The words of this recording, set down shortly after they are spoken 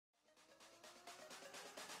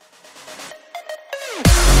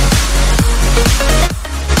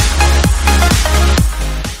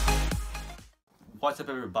what's up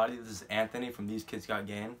everybody? This is Anthony from These Kids Got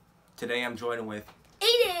Game. Today I'm joined with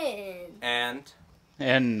Aiden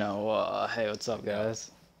and Noah. Hey, what's up, guys?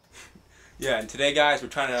 Yeah, and today, guys, we're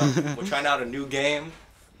trying out a new game,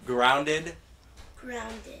 Grounded.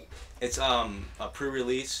 It's a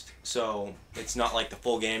pre-released, so it's not like the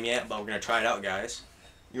full game yet, but we're gonna try it out, guys.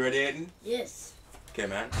 You ready, Aiden? Yes. Okay,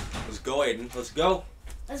 man. Let's go, Aiden. Let's go.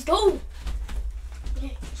 Let's go.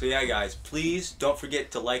 So yeah, guys, please don't forget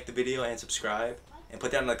to like the video and subscribe, and put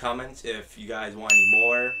down in the comments if you guys want any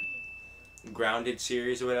more Grounded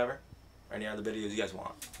series or whatever, or any other videos you guys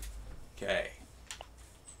want. Okay.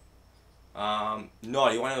 No,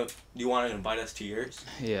 do you want to invite us to yours?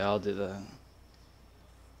 Yeah, I'll do that.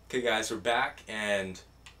 Okay, guys, we're back, and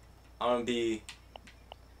I'm gonna be.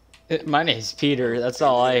 My name's Peter. That's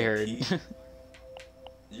all I heard.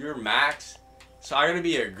 You're Max. So I'm gonna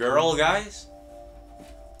be a girl, guys.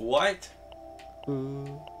 What?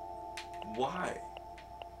 Why?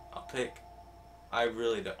 I'll pick. I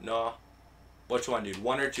really don't know. Which one, dude?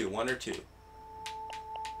 One or two? One or two?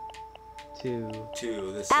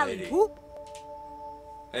 Two. This lady.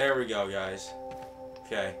 There we go, guys.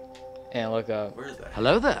 Okay. And look up. Where's that?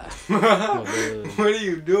 Hello there. What are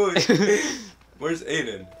you doing? Where's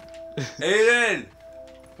Aiden? Aiden!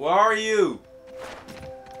 Where are you?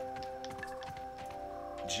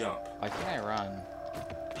 Jump. Why can't I run?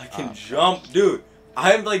 I can jump, dude.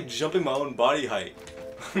 I'm like jumping my own body height.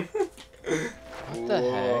 What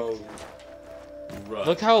the heck? Run.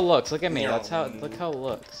 Look how it looks. Look at me. Look how it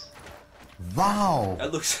looks. Wow.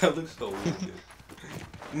 That looks so weird, dude.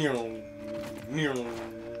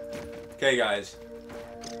 Okay, guys.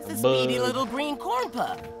 It's a speedy little green corn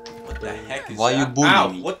pup. What the heck is Why that? you bullying Ow!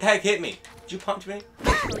 me? What the heck hit me? Did you punch me?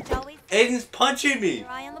 Aiden's punching me.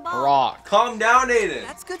 Rock. Calm down, Aiden.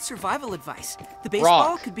 That's good survival advice. The baseball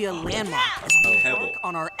Rock. could be a landmark as we Pebble. embark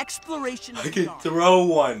on our exploration I of can the dark. throw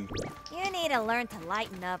one. You need to learn to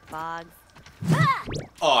lighten up, Boggs.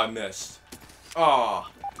 Oh, I missed. Oh.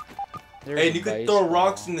 There's Hey, a you can baseball. throw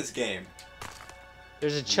rocks in this game.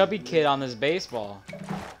 There's a chubby kid on this baseball.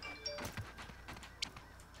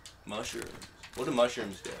 Mushrooms. What do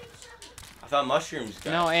mushrooms do? I found mushrooms,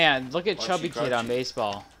 guys. No, and look at Crunchy, chubby kid on crunchy.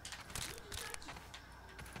 baseball.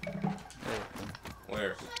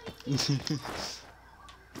 Where?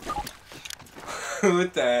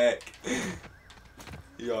 What the heck?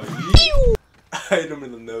 Yo, yeet. I hit him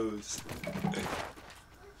in the nose.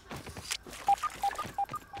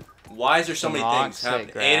 Why is there so many things happening?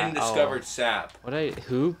 Toxic Aiden rat. discovered sap.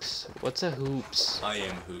 Hoops? What's a hoops? I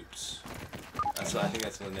am Hoops. That's what I think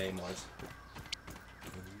that's what the name was.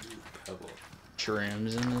 Pebble.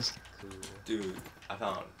 Shrooms in this. Dude, I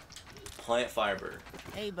found plant fiber,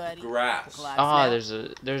 Hey, buddy. grass. Ah, there's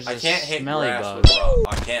I a can't hit smelly grass bug. with rock.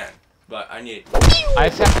 I can, but I need. I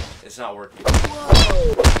found It's not working.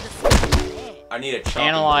 I need a chop.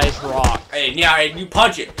 analyze rock. Hey, yeah, hey, you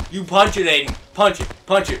punch it. You punch it, Aiden. Punch it.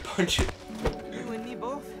 Punch it. Punch it. You and me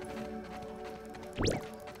both.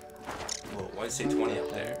 Whoa, why did it say 20 up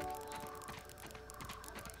there?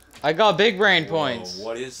 I got big brain points. Whoa,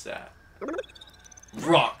 what is that?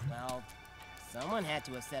 Rock. Well, someone had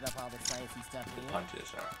to have set up all the sciencey stuff here. Punch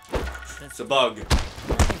this out. It's a bug.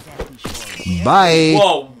 Not exactly sure. Bye.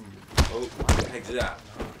 Whoa. Oh, what the heck is that?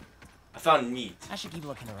 I found meat. I should keep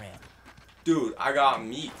looking around. Dude, I got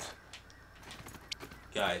meat.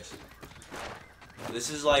 Guys. This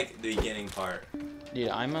is like the beginning part. Dude,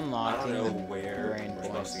 I'm I unlocking don't know the where brain we're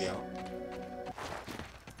supposed to points. go.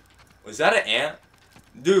 Was that an ant?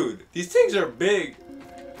 Dude, these things are big.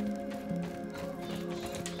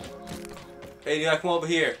 Hey, you gotta come over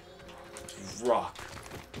here. Rock.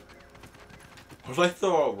 What if I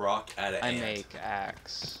throw a rock at an I ant? make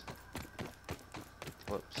axe.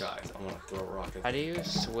 Whoops. Guys, I'm gonna throw a rock at How do you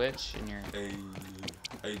switch in your... Hey,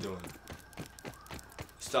 how you doing?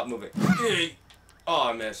 Stop moving. Hey. Oh,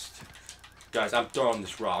 I missed. Guys, I'm throwing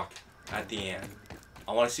this rock at the ant.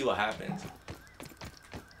 I want to see what happens.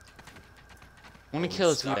 I want to kill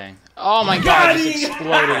this Stop. thing. Oh my Got god, it him! just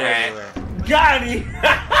exploded everywhere. Got him! What's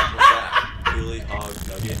that? Billy Hog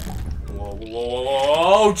Nugget. Whoa, whoa, whoa,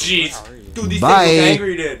 whoa, oh, jeez. How are you? Dude, these Bye. things look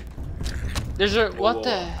angry, dude. There's a... Whoa, What whoa.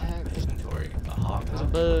 the heck? Inventory. A hog. There's a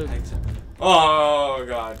bug. Oh,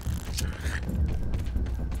 God.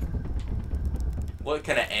 What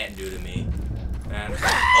can an ant do to me? Man.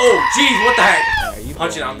 Oh, jeez, what the heck? Are you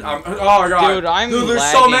Punch it, bullying I'm, me? oh, God. Dude, I'm Dude, there's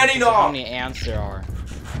lagging so many 'cause of how now. many ants there are.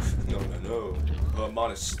 No. I'm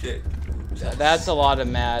on a stick. That's a lot of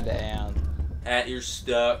mad ants. Ant, you're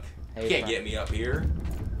stuck. Hey, You can't friend. get me up here.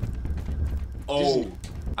 Oh,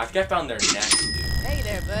 I think I found their nest, dude. Hey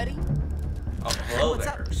there, buddy. Oh, hello What's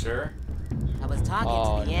there, up? sir. I was talking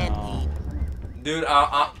Oh, to the ant no. heap. Dude,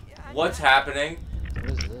 what's happening? What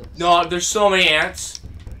is this? No, there's so many ants.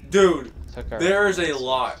 Dude, Took our- there's a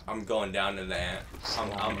lot. I'm going down to the ant.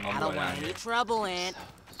 I'm I going don't down want here. any trouble, Ant.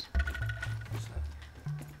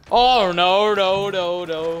 Oh no, no, no,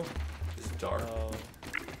 no. It's dark. No.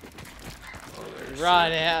 Oh, there's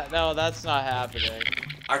Run, Ant. No, that's not happening.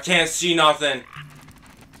 I can't see nothing.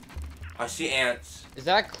 I see ants. Is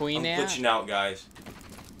that Queen I'm Ant? glitching out, guys.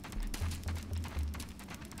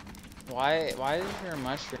 Why is there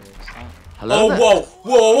mushrooms? Oh, whoa,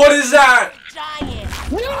 whoa, what is that? Giant.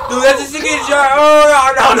 Dude, that's a sticky giant.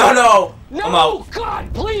 Oh, no. I'm out.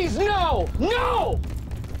 God, please, no! No!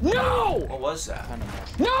 No! What was that?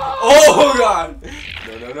 No! Oh, God.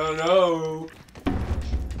 No.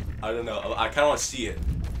 I don't know. I kind of want to see it.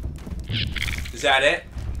 Is that it?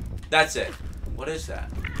 That's it. What is that?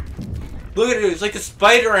 Look at it. It's like a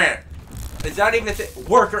spider ant. It's not even a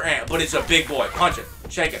worker ant, but it's a big boy. Punch it.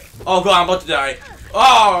 Shake it. Oh, God. I'm about to die.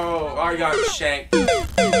 Oh, I got shanked.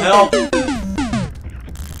 Help.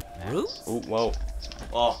 Oh, whoa.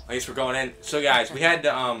 Oh, I guess we're going in. So, guys, we had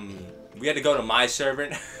to go to my server.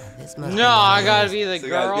 No, I gotta be the So,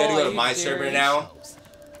 girl. guys, we had to go Are to you my server serious? now.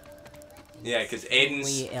 Yeah,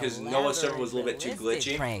 because Noah's server was a little bit too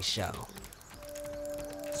glitchy. Prank show.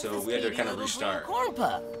 So we had to kind of restart. Corn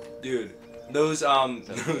pup. Dude, those It's okay,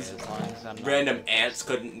 those as long as I'm not- random ants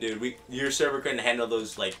couldn't, dude. Your server couldn't handle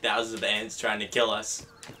those like thousands of ants trying to kill us.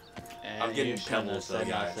 And I'm getting you shouldn't have pebbles, though, said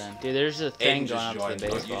guys. nothing. Dude, there's a thing Aiden going on just to the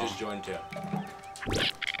joined. Oh, baseball. you just joined too. I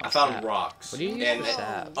What's found that? rocks. What do you use and for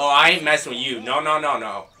sap? Oh, I ain't messing with you.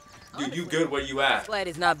 No. Dude, you good where you at? Glad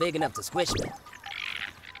it's not big enough to squish me.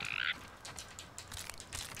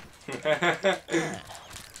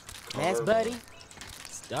 Max, buddy.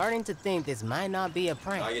 Starting to think this might not be a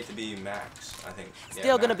prank. I get to be Max, I think. Yeah,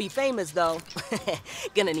 Still gonna Max. be famous though.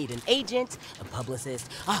 Gonna need an agent, a publicist,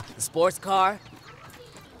 a sports car.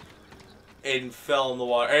 Aiden fell in the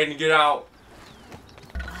water. Aiden, get out.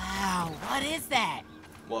 Wow, what is that?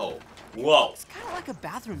 Whoa. It's kind of like a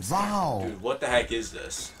bathroom stand. Wow. Dude, what the heck is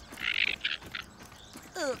this?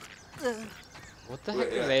 What the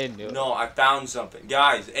heck is Aiden doing? No, I found something.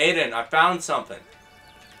 Guys, Aiden, I found something.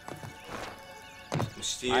 I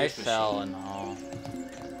Mysterious fell machine. and all.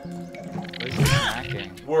 What is he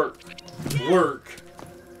smacking? Work.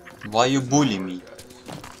 Why you bully me?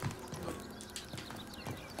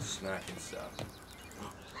 Smacking stuff.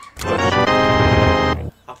 Push.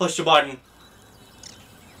 I pushed the button.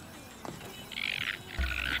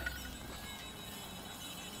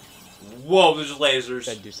 Whoa, there's lasers.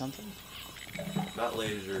 Should I do something? That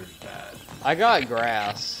laser is bad. I got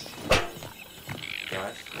grass.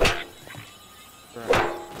 Guys.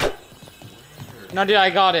 No, dude, I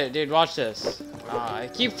got it. Dude, watch this. I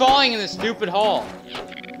keep falling in this stupid hole.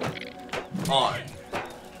 On.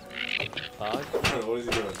 Bug? What is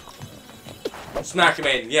he doing? Smack him,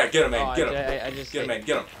 Aiden. Yeah, get him, Aiden. Oh, Get him. I just Get him, like, Aiden.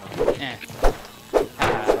 Get him. eh.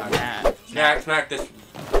 Nah. Smack this.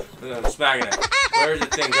 Smacking it. Where did the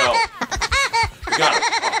thing go? We got it.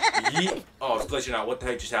 Oh, yeet. Oh, it's glitching out. What the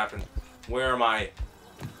heck just happened? Where am I?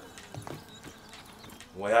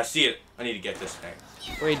 Wait, I see it. I need to get this thing.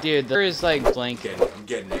 Wait, dude, there is like blinking. I'm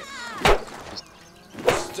getting it.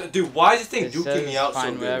 Dude, why is this thing It duking says me out so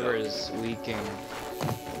find good? whatever though? is leaking.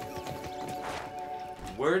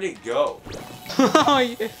 Where'd it go? Oh,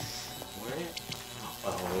 yeah. Where?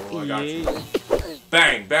 Oh, I got you.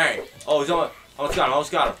 Bang, bang. Oh, he's on.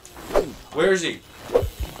 Almost got him. Where is he?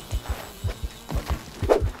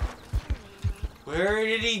 Where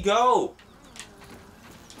did he go?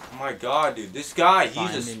 Oh my god, dude. This guy, he's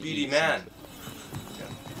Find a and speedy eat man.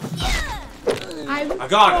 I've I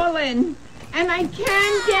got it. fallen, and I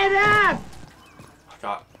can't get up. I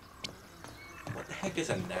got. What the heck is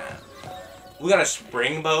a nap? We got a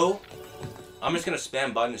spring bow. I'm just gonna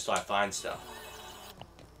spam buttons till I find stuff.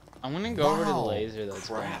 I'm gonna go over to the Wow. laser that's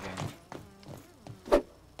Crap. blinking.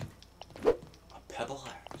 A pebble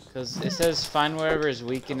axe. Because it says find whatever is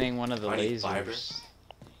weakening one of the I need lasers. fibers.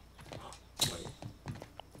 Wait.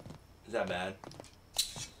 Is that bad?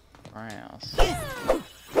 Where else?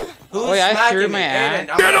 Who's Wait, I smacking threw me? my Aiden,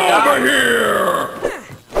 axe. I'm gonna die.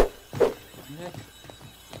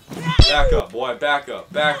 Back up, boy. Back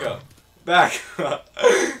up. Back up. Back up.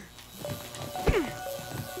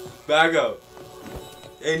 Back up.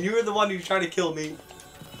 And you're the one who's trying to kill me.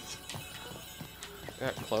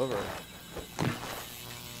 Got clover.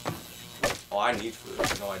 Oh, I need food.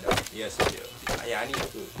 No, I don't. Yes, I do. Yeah, I need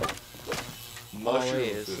food. Mushroom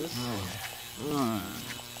wait, is food. this?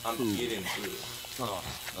 I'm eating food.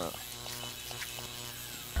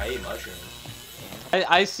 I eat mushrooms.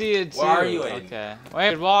 I see it too. Where are you, Aiden? Okay.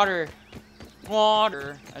 Wait, water.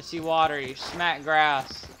 Water. I see water. You smack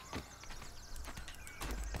grass.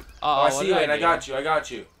 Oh, I see you, and I got you. I got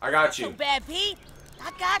you. I got you. So bad, Pete.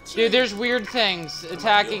 I got you. Dude, there's weird things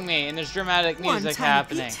attacking me, and there's dramatic music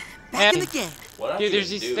happening. Back in the game. Dude, there's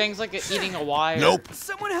these things like eating a wire. Nope.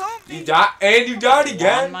 Someone help me. You died, and you died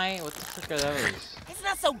again. What the frick are those? It's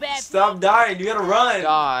not so bad. Stop dying. You gotta run.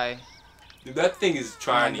 Die. Dude, that thing is Oh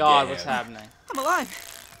trying my to god, get what's him. happening? I'm alive.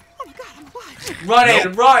 Oh my god, I'm alive. Run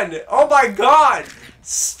it, run! Oh my god!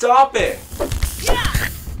 Stop it!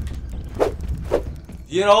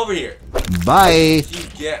 Get over here. Bye. What you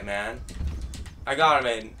get, man? I got him,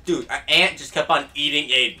 Aiden. Dude, an ant just kept on eating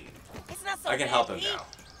Aiden. It's not so I can bad, help him Pete. now.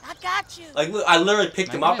 I got you. Like, look, I literally picked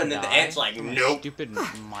him Am I up, and gonna then the die ant's like, from a nope. Stupid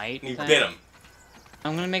mite And he thing? bit him.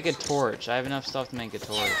 I'm gonna make a torch. I have enough stuff to make a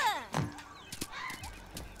torch.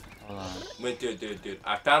 Hold on. Wait, dude.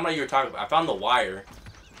 I found what you were talking about. I found the wire.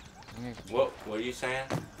 What are you saying?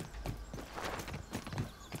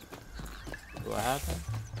 What happened?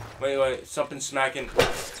 Wait, something's smacking.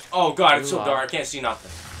 Oh god, it's so Ooh, dark. I can't see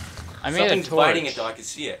nothing. I made Something's a torch. biting it though. I can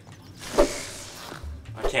see it.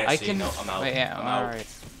 I can't see. No, I'm out. Wait, yeah, I'm out. alright.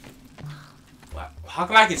 Wow. How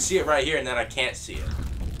come I can see it right here and then I can't see it?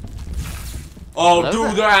 Oh, Hello?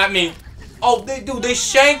 dude, they're at me. Oh, they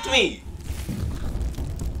shanked me.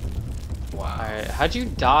 Wow. Alright, how'd you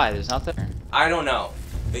die? There's nothing. I don't know.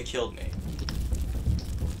 They killed me.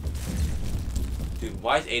 Dude,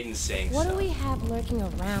 why is Aiden saying What stuff? do we have lurking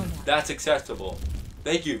around us? That's acceptable.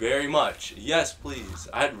 Thank you very much. Yes, please.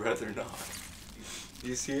 I'd rather not. Do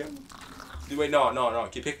you see him? Dude, wait, no. Can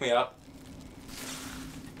you pick me up?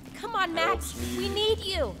 Come on, Max. Helps me. We need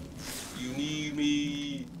you. You need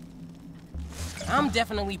me. I'm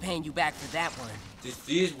definitely paying you back for that one. Just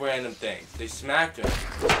these random things. They smacked him.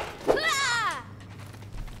 Ah!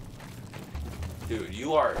 Dude,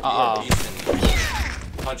 you are Uh-oh.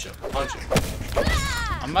 decent. Punch him.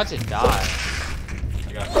 I'm about to die.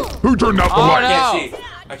 I got you. Who turned out the Oh, light? no.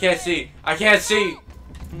 I can't see. I got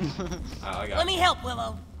Let me you. help,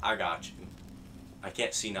 Willow. I got you. I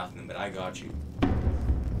can't see nothing, but I got you.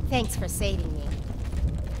 Thanks for saving me.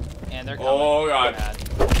 And they're coming. Oh god. Bad.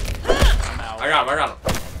 I'm out. I got him.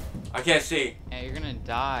 I can't see. Yeah, you're gonna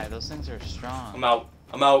die. Those things are strong. I'm out.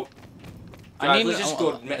 Guys, I need let's just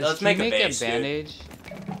go. Let's can make you a base, dude. bandage.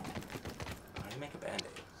 How do you make a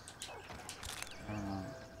band-aid?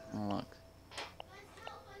 Look.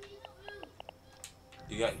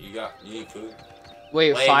 You need food?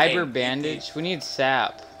 Wait, Wait, fiber hey, bandage? We need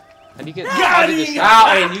sap. How do you get Got how do you him! get Ow,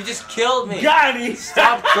 sap? and you just killed me. Got him!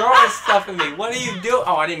 Stop throwing stuff at me. What are you doing?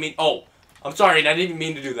 Oh, I didn't mean. Oh, I'm sorry. I didn't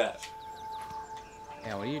mean to do that.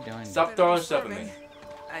 Yeah, what are you doing? Stop throwing stuff at me.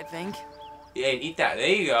 I think. Yeah, and eat that. There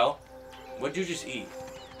you go. What'd you just eat?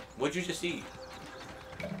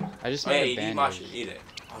 I just Oh yeah, made a you eat my bandage. shit. Eat it.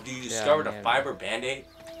 Oh, dude, you Yeah, discovered a yeah. fiber band-aid?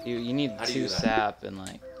 You need How do you 2 do that? sap and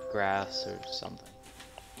like grass or something.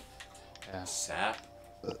 Yeah. Sap?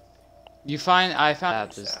 I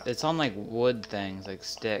found sap. Sap. It's on like wood things, like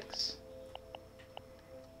sticks.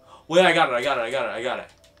 Wait, I got it.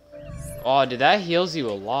 Oh, dude, that heals you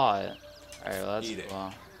a lot. Alright, well, that's Eat it.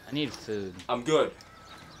 well. I need food. I'm good.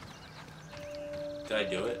 Did I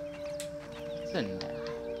do it? What's in there?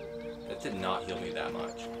 That did not heal me that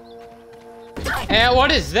much. And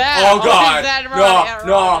what is that? Oh, What God. is that? No, Run, Ant,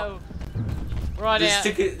 no. run, Run, There's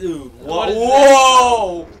Ant. dude. What is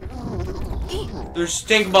Whoa! There's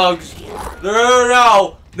stink bugs.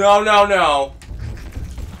 No. Run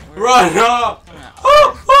up!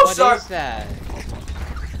 Oh, What sorry. is that?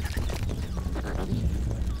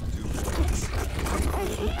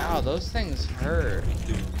 Ow, those things hurt.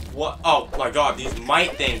 Dude, what? Oh my god, these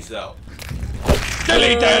mite things though.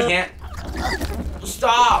 Delete I it. can't.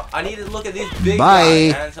 Stop! I need to look at these big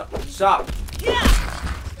Bye. guys, man. Stop.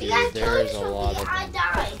 Dude, there's a lot of them.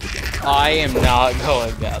 I am not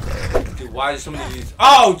going down there. Dude, why is so many of these?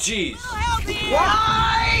 Oh, jeez.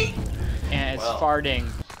 Why? And it's Well. farting.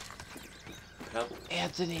 Help.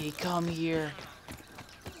 Anthony, come here.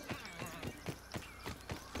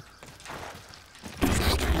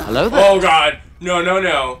 Hello there. Oh god. No.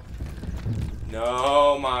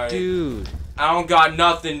 No, my. Dude. I don't got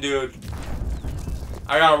nothing, dude.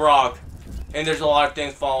 I got a rock. And there's a lot of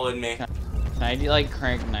things following me. 90 like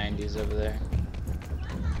crank 90s over there.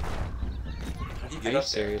 How do you Are get you up there?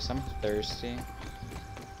 serious? I'm thirsty.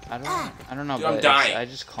 I don't know, Dude, I'm but dying. I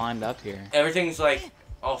just climbed up here. Everything's like,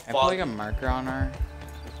 oh I put like a fuck. marker on our.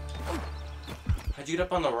 How'd you get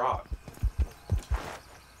up on the rock?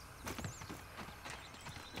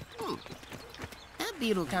 That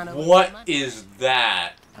beetle kind of. What is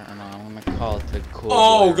that? I don't know. I'm gonna call it the cool.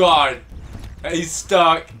 Oh boy. god. He's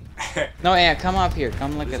stuck. No, Ant, come up here.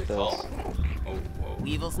 Come look What is at it this. called?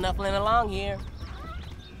 Weevil snuffling along here.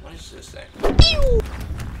 What is this thing?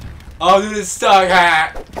 Oh, dude, it's stuck.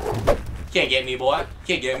 Can't get me, boy.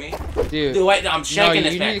 Can't get me. Dude, wait, I'm shanking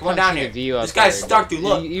this man. Come on down here. This guy's stuck, dude.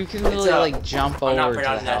 Look. You can literally like jump over to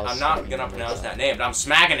the house. I'm not gonna pronounce that name, but I'm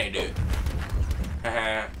smacking it, dude.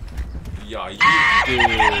 Yeah, you. Dude.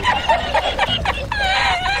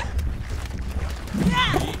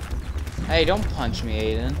 Hey, don't punch me,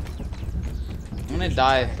 Aiden. I'm gonna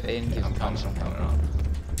die if Aiden gets punched. I'm coming up.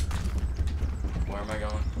 Where am I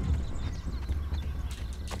going?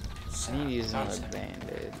 I need to use another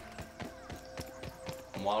band-aid.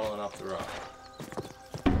 I'm waddling up the rock.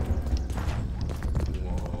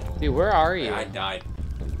 Whoa. Dude, where are you? Yeah, I died.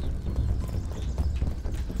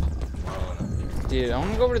 Dude, I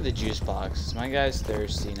want to go over to the juice box. My guy's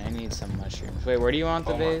thirsty and I need some mushrooms. Wait, where do you want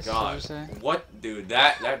the base? Oh my god. What? Dude,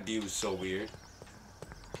 that view is so weird.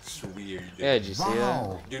 It's weird, dude. Yeah, did you see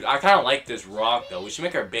that? Dude, I kind of like this rock, though. We should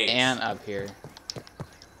make our base. And up here.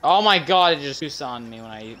 Oh my god, it just juiced on me when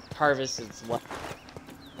I harvested its left.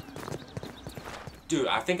 Dude,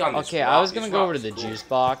 I think on this Okay, rock, I was gonna go over to the cool. juice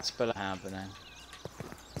box, but it's not happening.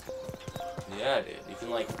 Yeah, dude. You can,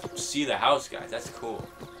 like, see the house, guys. That's cool.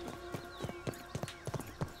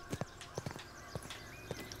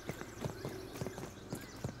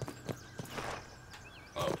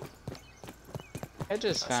 Oh. I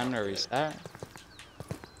just found a reset.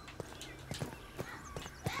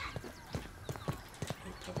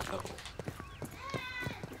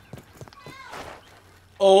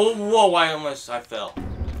 Oh, whoa, I fell.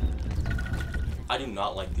 I do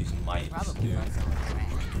not like these mites, dude.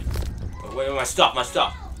 Wait, my stuff.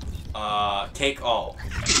 Take all.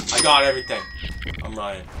 I got everything. I'm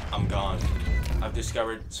running. I'm gone. I've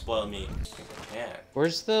discovered spoiled meat. Yeah.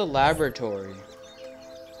 Where's the laboratory?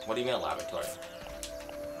 What do you mean a laboratory?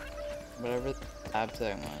 Whatever the lab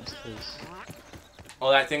thing was, please.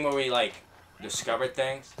 Oh, that thing where we, like, discovered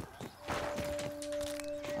things?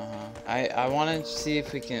 I wanted to see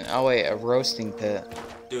if we can. Oh wait, a roasting pit.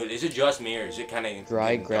 Dude, is it just me or is it kind of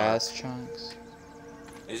dry grass chunks?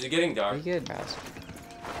 Is it getting dark? We get grass.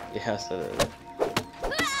 Yes, it is.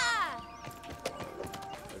 Let's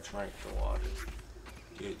drink the water.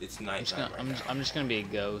 Dude, it's nighttime I'm just gonna be a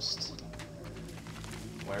ghost.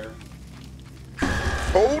 Where?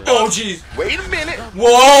 Oh, jeez. Wait a minute.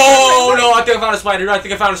 Whoa! No, I think I found a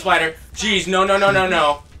spider. Jeez, no.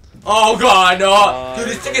 Oh god, no. Dude,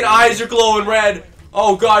 his freaking eyes are glowing red.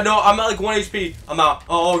 Oh god, no. I'm at like 1 HP. I'm out.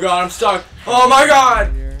 Oh god, I'm stuck. Oh my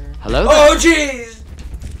god. Hello? Oh jeez.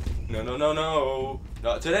 No.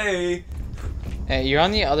 Not today. Hey, you're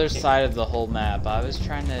on the other side of the whole map. I was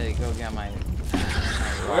trying to go get my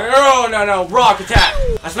Oh, no. Rock attack.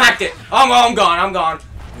 I smacked it. I'm gone.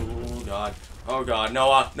 Oh god.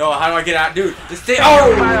 Noah, how do I get out? Dude, just stay. Oh!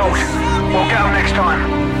 We'll get him next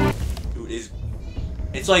time. Dude,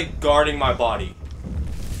 it's like guarding my body.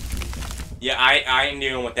 Yeah, I ain't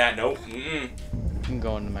dealing with that. Nope. I'm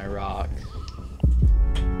going to my rock.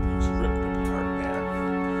 It's ripped apart,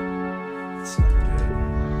 man. It's not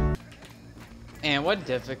good. And what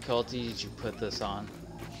difficulty did you put this on?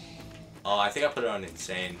 Oh, I think I put it on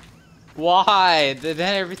insane. Why? Then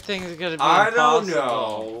everything's gonna be I impossible. don't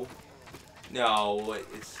know. No,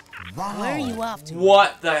 it's... Where are you off to?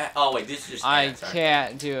 What the... Oh, wait, this is just... I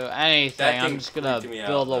can't do anything. I'm just gonna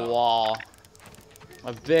build a wall.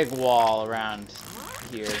 A big wall around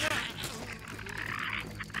here.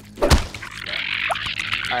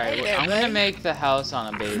 Alright, Hey there, I'm gonna buddy. make the house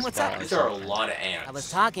on a baseball. What's up? These are a lot of ants. I was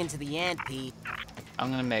talking to the ant, Pete. I'm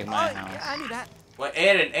gonna make my house. Yeah, I knew that. What,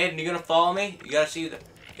 Aiden, you gonna follow me? You gotta see the...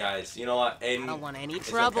 Guys, you know what, Aiden? I don't want any it's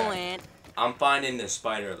trouble, okay. Ant. I'm finding this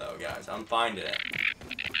spider, though, guys. I'm finding it.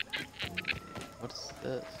 What's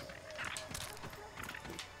this?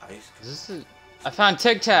 Ice? Is this I found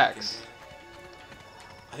Tic Tacs.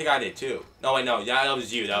 I think I did, too. No, wait, no. Yeah, that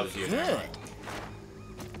was you. Good.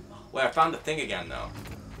 Wait, I found the thing again, though.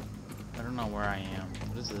 I don't know where I am.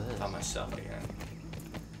 What is I this? found my stuff again.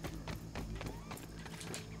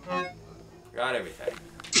 Got everything.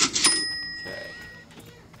 Okay.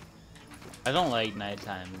 I don't like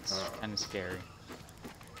nighttime. It's kind of scary.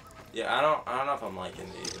 Yeah, I don't know if I'm liking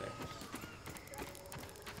it either.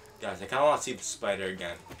 Guys, I kind of want to see the spider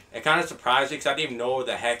again. It kind of surprised me because I didn't even know where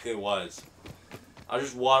the heck it was. I was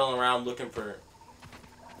just waddling around looking for...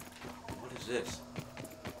 What is this?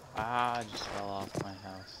 Ah, I just fell off my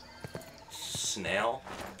house. Snail?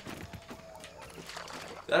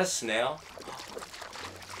 Is that a snail?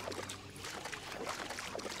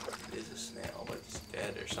 It is a snail, but it's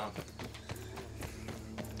dead or something.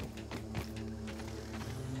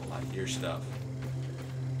 I like your stuff.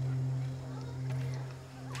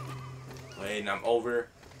 Wait, Aiden, I'm over.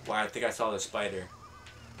 Well, I think I saw the spider.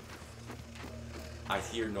 I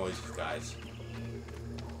hear noises, guys.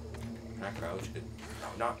 Can I crouch? No,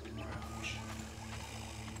 not crouch.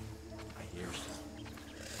 I hear stuff.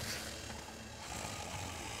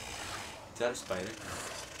 Is that a spider?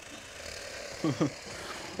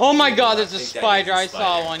 Oh my god, there's a spider. I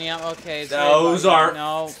saw one. Yeah, okay. Those are...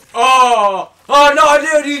 No. Oh! Oh no,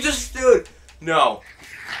 dude, you just... Dude. No.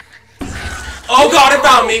 Oh god, it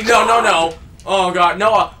found me! No, no, no. Oh god,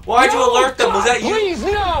 Noah, why'd you alert them? Was that you? Please,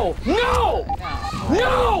 no! No!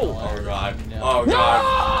 No! Oh god. Oh god.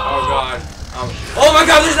 Oh god. Oh my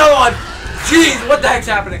god, there's another one! Jeez, what the heck's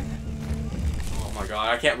happening? Oh my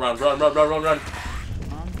god, I can't run. Run, run, run, run, run.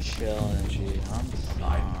 I'm chilling, G. I'm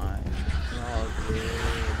fine. Oh, dude.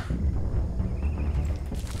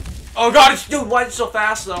 Oh god, it's... Dude, why is it so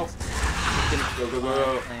fast, though? Go, go,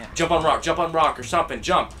 go, go. Jump on rock or something.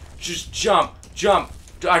 Jump. Just jump. Jump.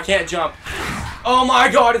 I can't jump. Oh my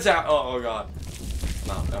god, it's out. Oh god.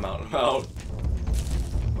 I'm out.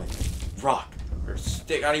 Wait, rock or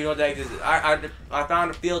stick. I don't even know what the heck this is. I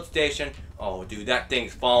found a field station. Oh dude, that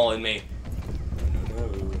thing's following me.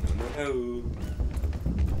 No.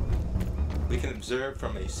 We can observe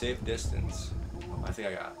from a safe distance. Oh, I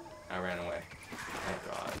think I ran away. Thank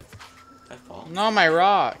god. Did I fall? No, my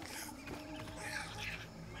rock.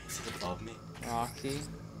 Wait, is it above me? Rocky.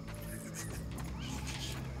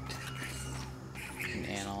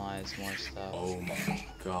 Analyze more stuff. Oh my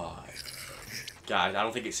god. Guys, I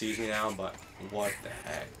don't think it sees me now, but what the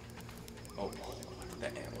heck? Oh, the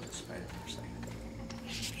ant was a spider for a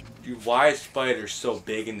second. Dude, why is spider so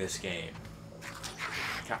big in this game?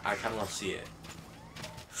 I kind of want to see it.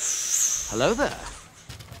 Hello there.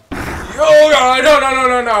 Oh god,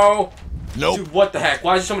 no. Nope. Dude, what the heck?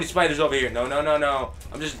 Why is there so many spiders over here? No.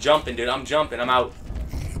 I'm just jumping, dude. I'm jumping. I'm out.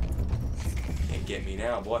 Can't get me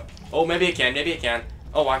now, boy. Oh, maybe it can.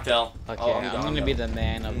 Oh, I fell. Okay, oh, I'm gonna be the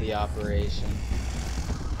man of the operation.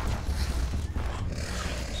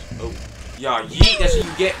 Oh, yeah, yeet, that's what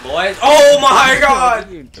you get, boys. Oh my god! What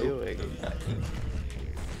are you doing?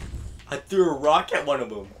 I threw a rock at one of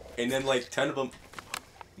them, and then like 10 of them.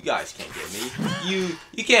 You guys can't get me.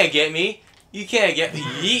 You can't get me. You can't get me.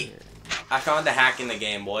 Yeet. I found the hack in the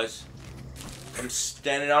game, boys. I'm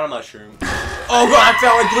standing on a mushroom. Oh god, I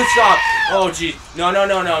fell and glitched off. Oh gee. No.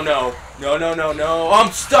 Oh,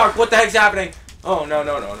 I'm stuck. What the heck's happening? Oh no.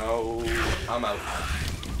 I'm out.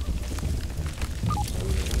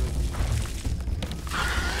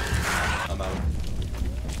 I'm out.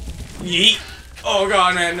 Yeet. Oh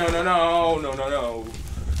god, man. No.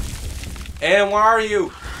 And where are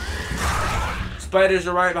you? Spiders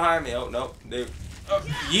are right behind me. Oh no.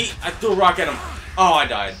 Yeet. I threw a rock at him. Oh, I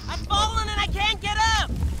died. I've fallen and I can't get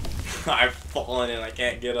up! I've fallen and I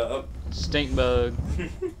can't get up. Stink bug.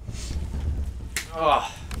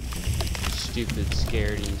 Oh. Stupid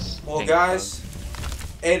scaredies. Well, guys,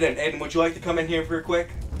 Aiden, would you like to come in here real quick?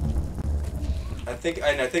 I think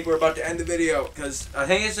we're about to end the video because I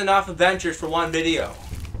think it's enough adventures for one video.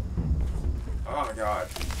 Oh my god,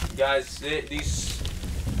 guys, these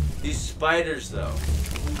spiders though.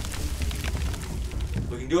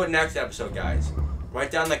 We can do it next episode, guys.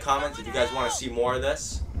 Write down in the comments if you guys want to see more of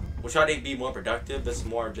this. We'll try to be more productive. This is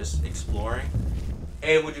more just exploring.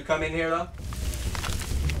 Aiden, would you come in here though?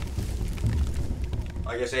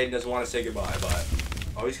 I guess Aiden doesn't want to say goodbye, but...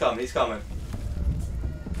 Oh, he's coming. So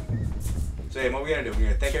Aiden, what are we going to do? We're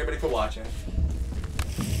going to thank everybody for watching.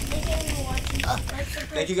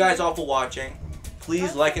 Thank you guys all for watching.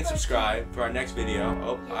 Please like and subscribe for our next video.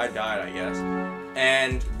 Oh, I died, I guess.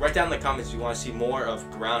 And write down in the comments if you want to see more of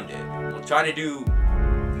Grounded. We'll try to do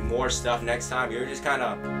more stuff next time. You're just kind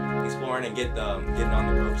of exploring and getting on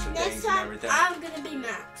the ropes and things and everything. I'm going to be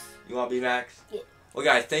Max. You want to be Max? Yeah. Well,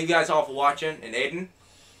 guys, thank you guys all for watching. And Aiden,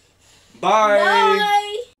 bye! Bye!